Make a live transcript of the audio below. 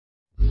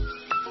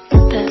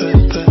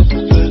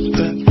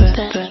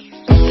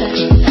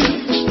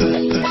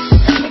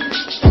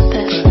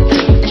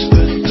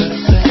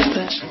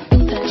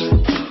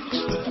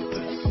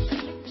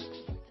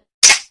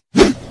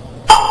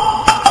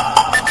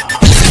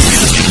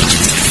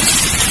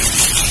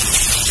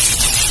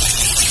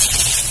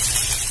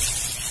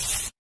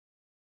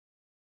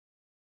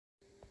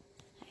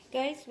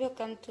Guys,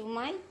 welcome to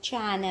my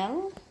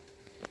channel.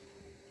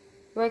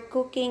 We're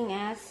cooking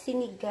a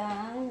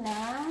sinigang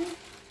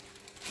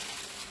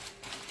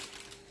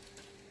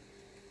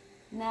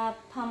na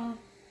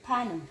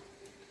pampano.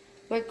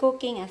 We're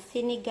cooking a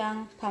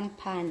sinigang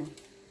pampano.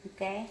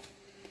 Okay?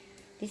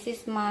 This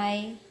is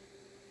my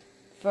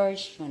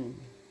version.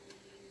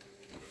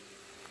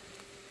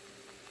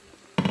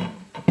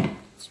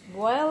 It's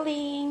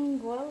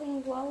boiling.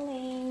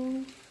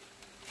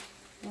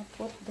 I'll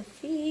put the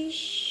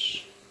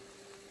fish.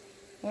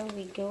 There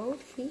we go,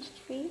 fish.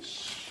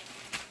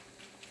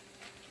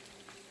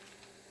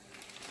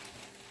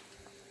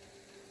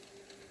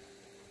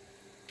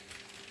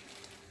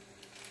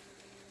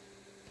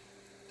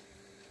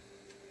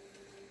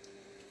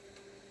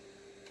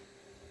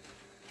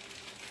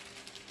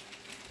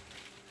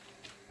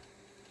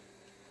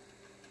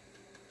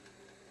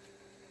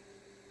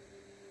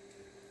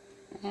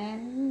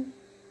 And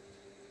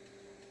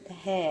the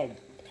head.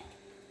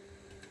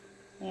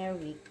 There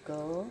we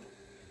go.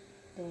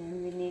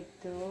 Then we need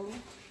to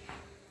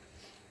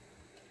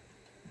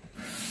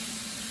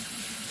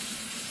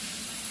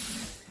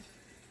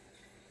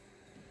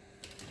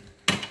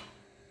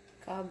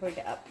cover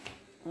it up.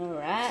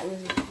 Alright,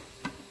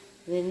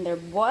 when they're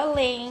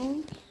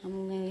boiling,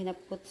 I'm gonna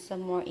put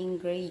some more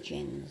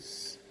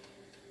ingredients.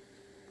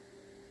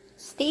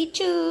 Stay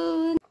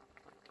tuned.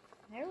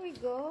 There we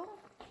go.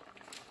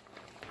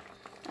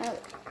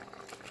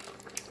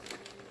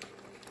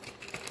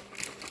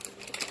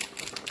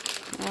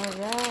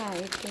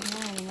 Alright, ito na.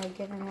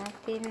 Lagyan na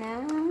natin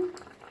ng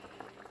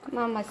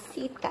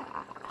mamasita.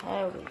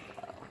 There we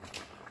go.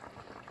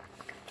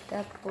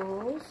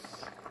 Tapos,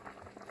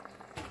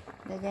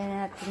 lagyan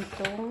natin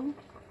itong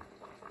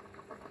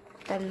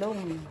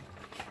talong.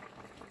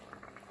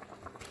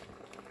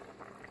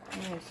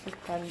 Ayan, si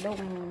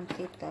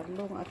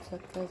talong at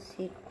saka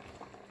si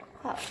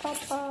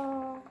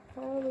papa.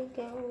 There we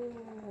go.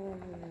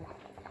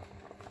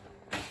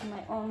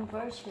 My own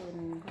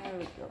version. There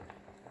we go.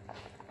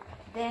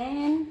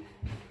 Then,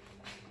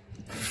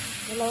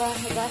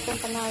 hugasan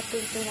pa natin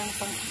ito ng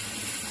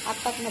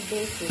pang-apat na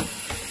beses.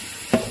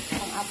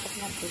 Pang-apat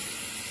na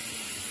beses.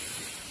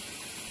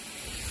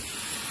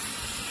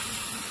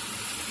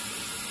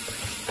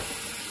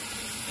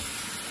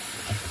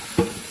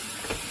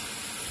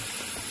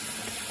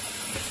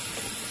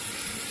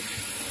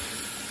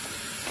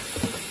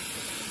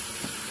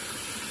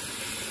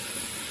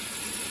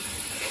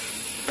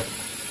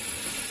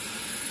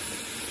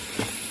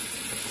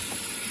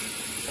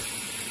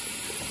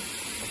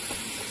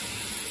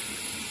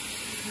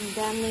 Ang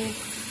daming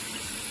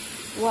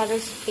water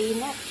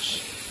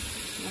spinach.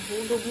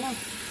 Nahulog na.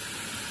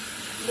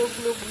 Lug.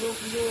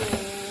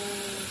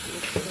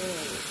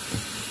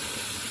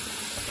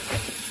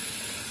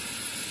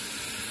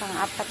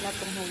 Pang-apat na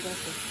itong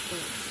hugas.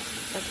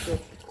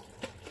 Ito.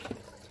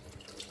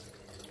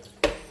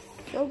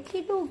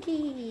 Logi.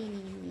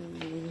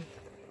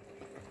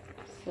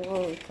 So,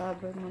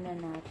 i-cover muna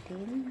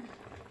natin.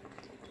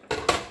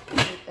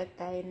 Ito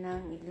tayo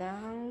ng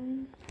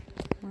ilang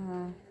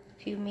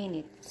few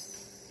minutes.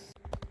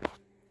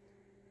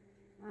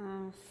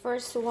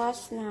 First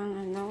wash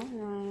ng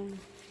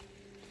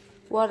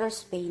water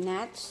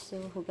spinach. So,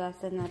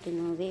 hugasan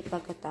natin ulit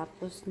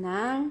pagkatapos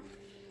ng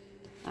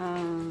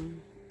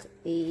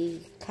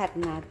i-cut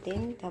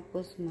natin.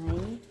 Tapos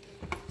may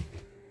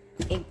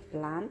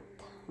eggplant.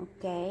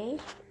 Okay.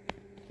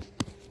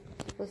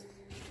 Tapos,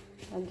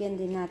 lagyan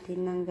din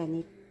natin ng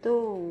ganito.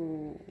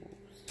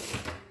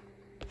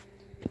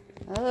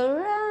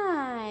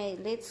 Alright,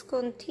 let's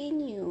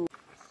continue.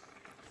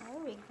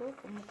 There we go,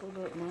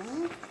 kumukulo na.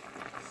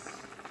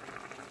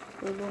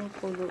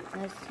 Kulong-kulo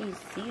na si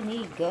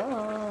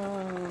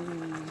sinigang.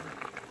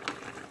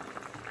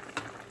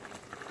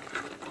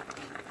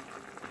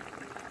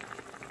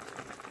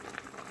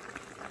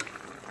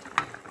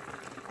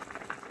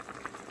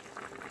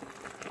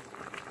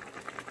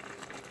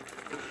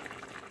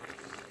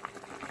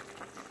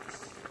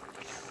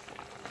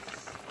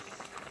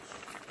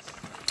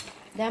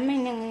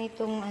 Dami nang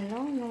itong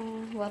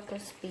ng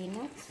water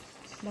spinach.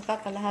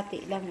 Baka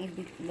kalahati lang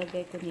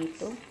ilagay ko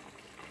nito.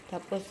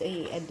 Tapos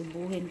ay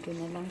adubuhin ko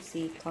na lang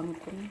si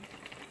kangkong.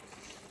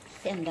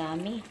 Kasi ang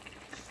dami.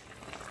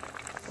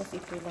 Tapos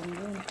ito lang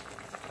yun.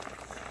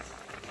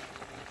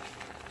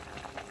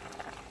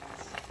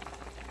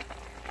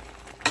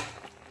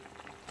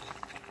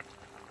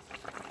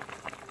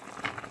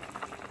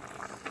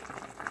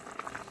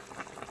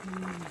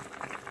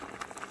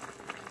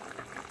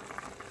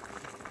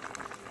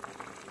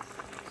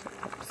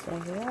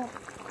 Sarap.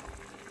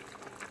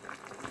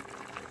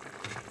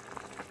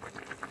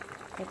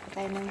 Kaya pa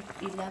tayo ng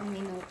ilang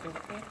minuto.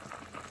 Okay?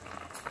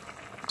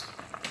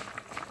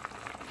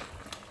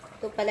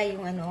 Ito pala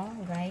yung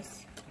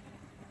guys.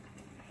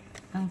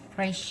 Ang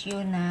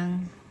presyo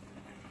ng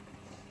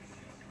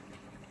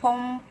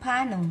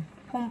pampano.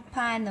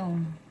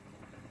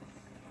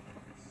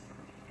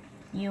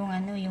 Yung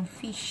yung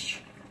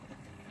fish.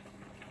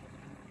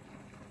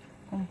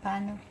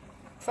 Pampano.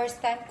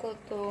 First time ko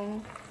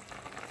itong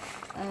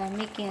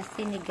making a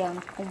sinigang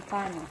kung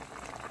paano.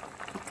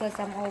 Because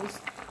I'm always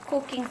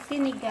cooking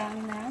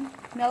sinigang na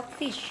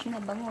milkfish na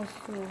bangus.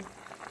 So,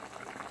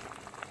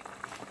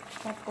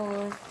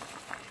 tapos,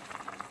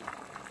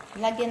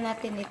 lagyan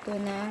natin ito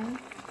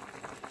ng,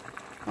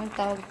 ang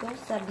tawag to,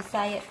 sa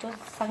Bisaya to,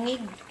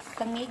 sangig.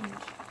 Sangig.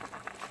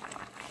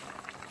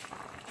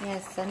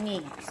 Yes,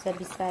 sangig sa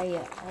Bisaya.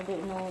 I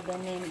don't know the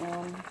name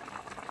on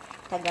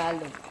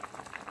Tagalog.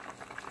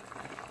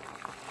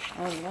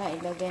 Alright,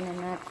 ilagay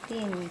na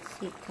natin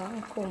si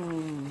kangkong.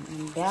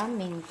 Ang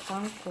daming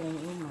kangkong.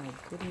 Oh my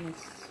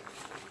goodness.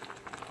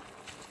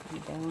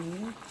 Ang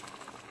dami.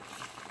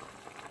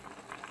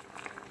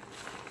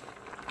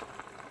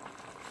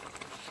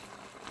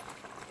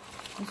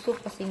 Gusto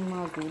kasing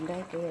mga gulay,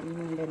 kaya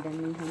nang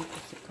dadamihan ko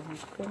si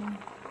kangkong.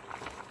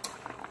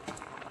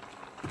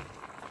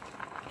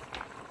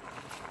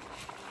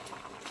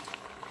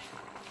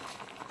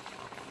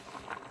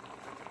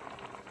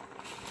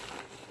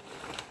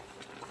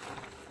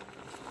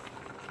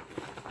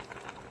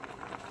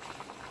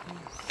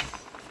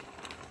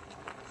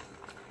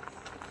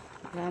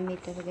 Marami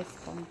talaga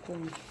sa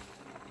kangkong.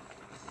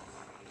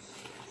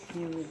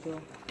 Here we go.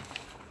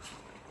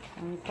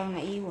 Ang pang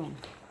naiwan.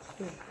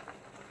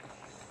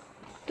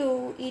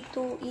 Ito.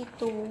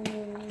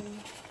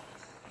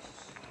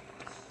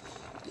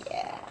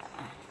 Yeah.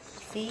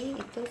 See?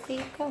 Ito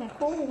si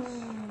kangkong.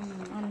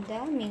 Ang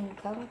daming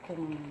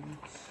kangkong.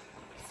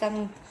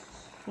 Isang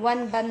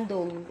one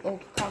bundle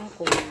of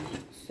kangkong.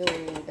 So,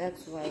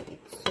 that's why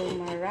it's so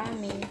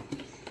marami.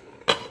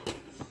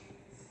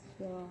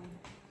 So,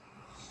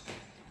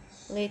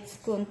 let's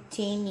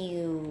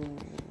continue.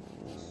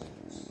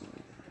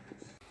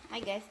 Hi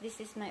guys, this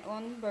is my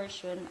own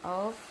version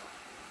of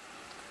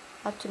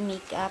how to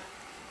make up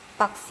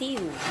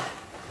paksiw.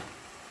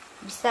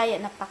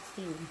 Bisaya na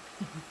paksiw.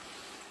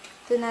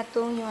 Ito na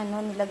itong yung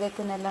ano, nilagay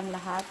ko na lang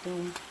lahat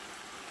yung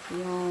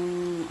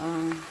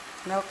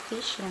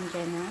milkfish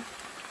nandiyan na.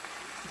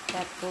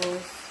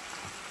 Tapos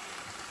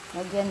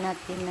lagyan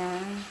natin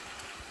ng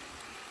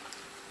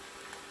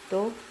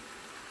ito,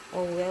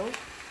 oil.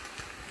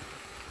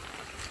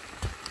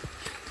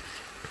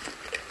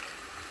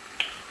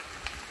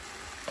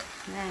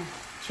 Na,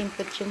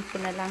 chimpo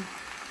na lang.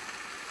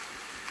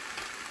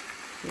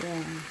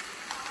 Yan.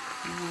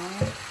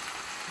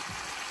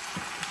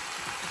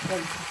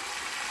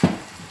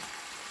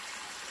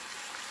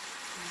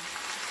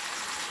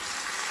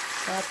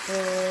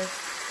 Tapos,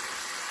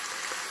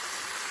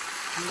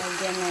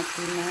 lagyan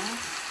natin na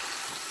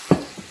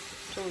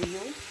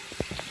tuyo.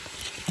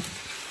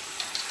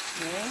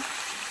 Okay.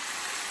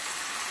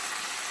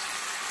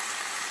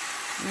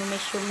 May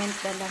measurement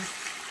na lang.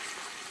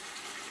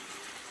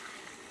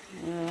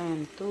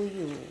 Ayan,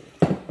 tuyo.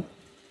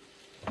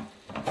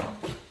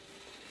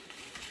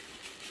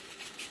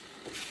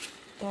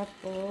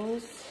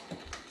 Tapos,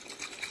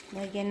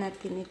 lagyan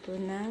natin ito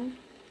ng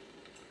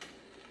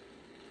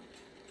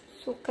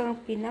sukang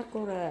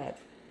pinakurat.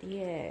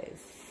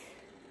 Yes.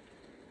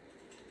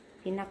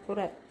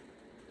 Pinakurat.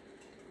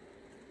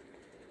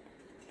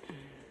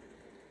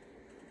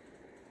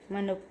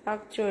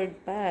 Manufactured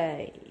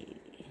by,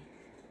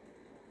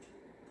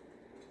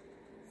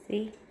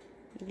 see?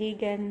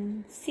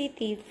 Iligan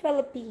City,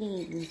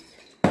 Philippines.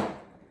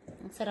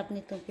 Ang sarap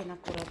nitong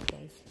pinakurat,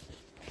 guys.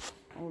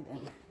 Hold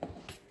on.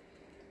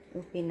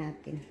 Open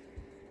natin.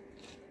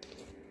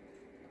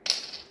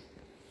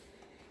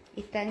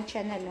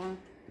 Itansya na lang.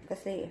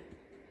 Kasi,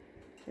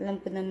 alam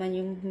ko naman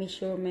yung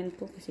measurement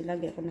ko. Kasi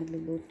lagi ako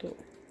nagluluto.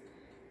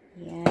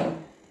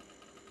 Yan.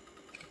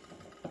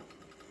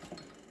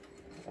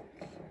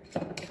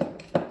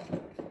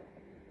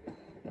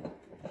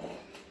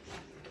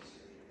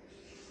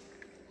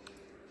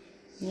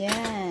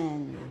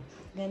 Yan.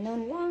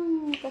 Ganun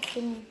lang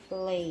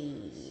kasimple.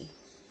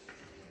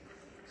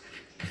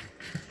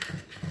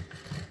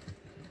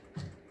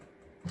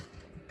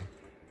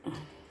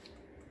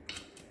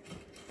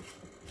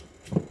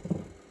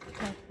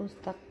 Tapos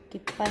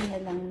takipan na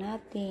lang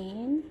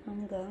natin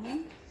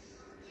hanggang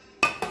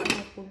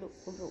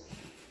mapulo-pulo.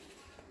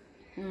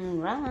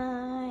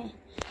 Alright.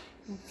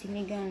 Ang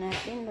sinigang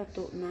natin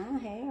luto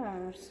na.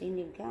 Hair.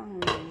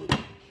 Sinigang.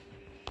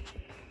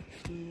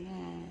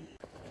 Ayan.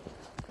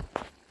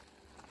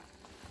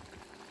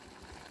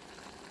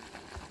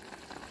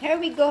 Here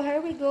we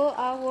go,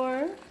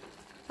 our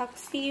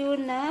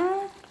paksiw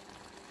na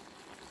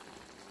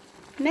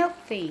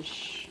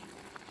milkfish.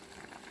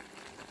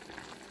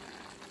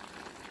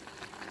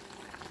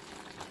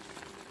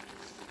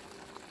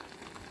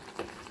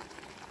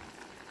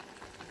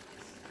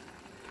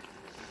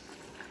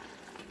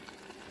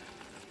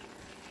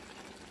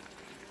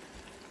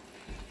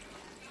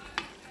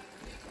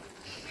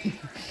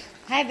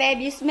 Hi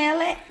babe, you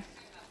smell it?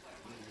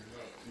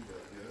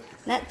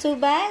 Not too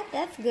bad?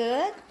 That's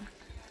good.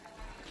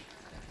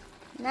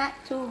 Not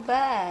too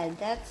bad.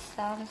 That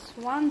sounds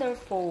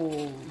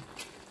wonderful.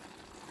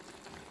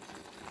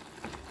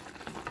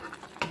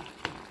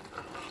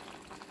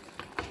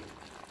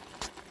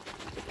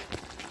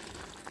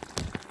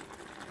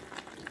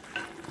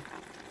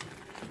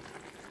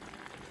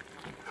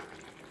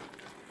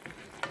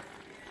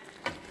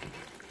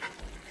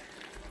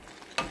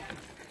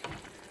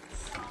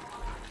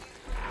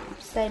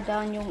 upside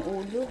down yung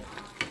ulo.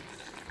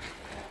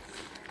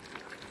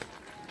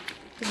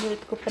 Pinulit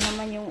ko pa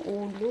naman yung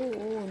ulo.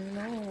 Oh,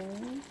 no.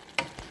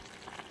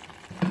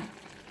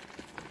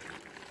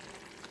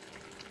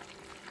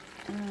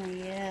 Ah,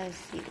 yes.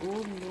 Si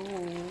ulo.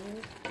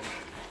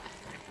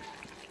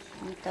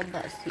 Ang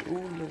taba si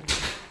ulo.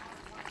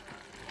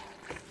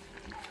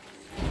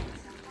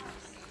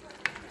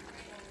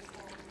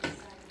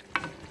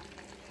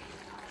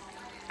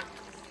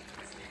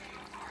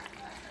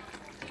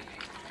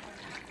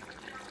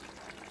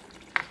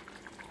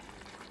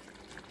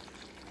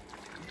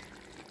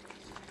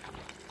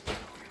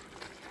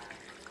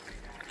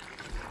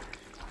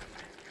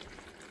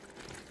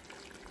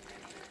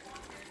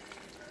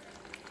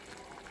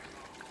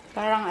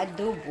 Parang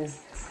adobo.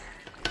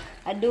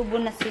 Adobo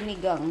na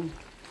sinigang.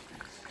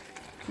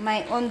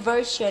 My own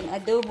version.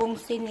 Adobong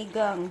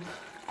sinigang.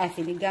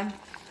 Sinigang.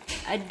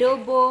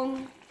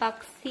 Adobong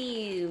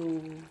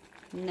paksiw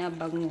na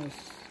bangus.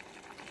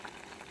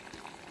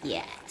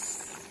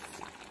 Yes.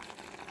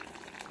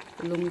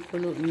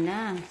 Kulong-kulo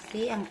na.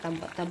 See, ang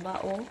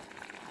taba-taba, oh.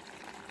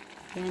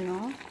 Yan,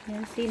 oh.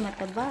 Yan, see,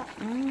 mataba.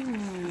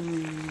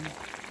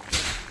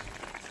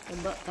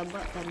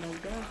 Taba-taba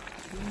talaga.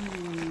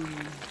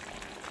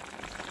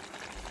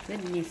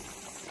 Goodness.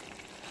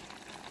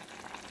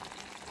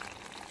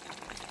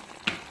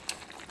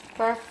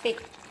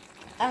 Perfect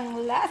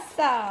ang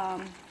lasa.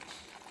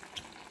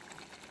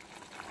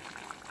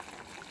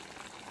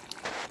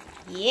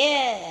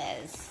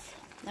 Yes.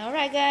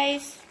 Alright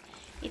guys.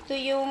 Ito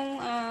yung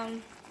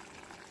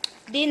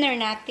dinner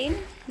natin.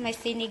 May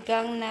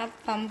sinigang na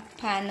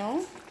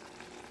pampano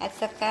at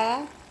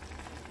saka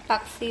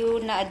paksiw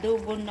na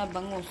adobo na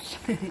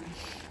bangus.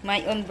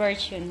 My own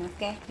version,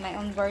 okay? My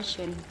own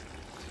version.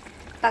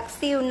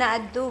 Paksiw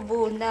na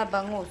adobo na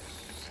bangus.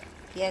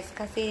 Yes,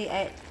 kasi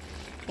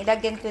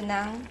nilagyan ko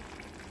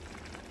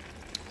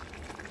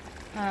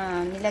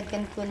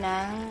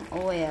ng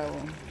oil.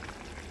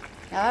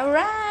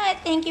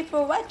 Alright, thank you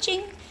for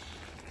watching.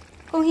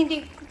 Kung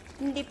hindi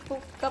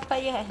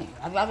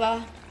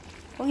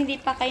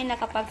pa kayo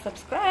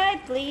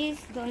nakapag-subscribe,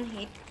 please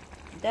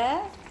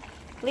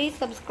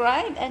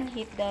subscribe and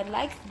hit the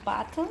like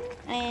button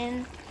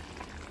and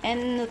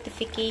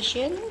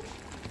notification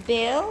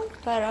bell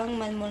para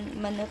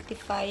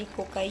ma-notify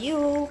ko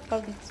kayo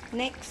pag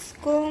next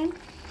kong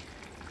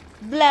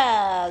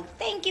vlog.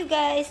 Thank you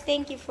guys.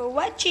 Thank you for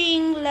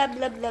watching. Love,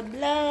 love, love,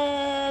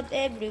 love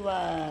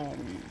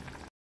everyone.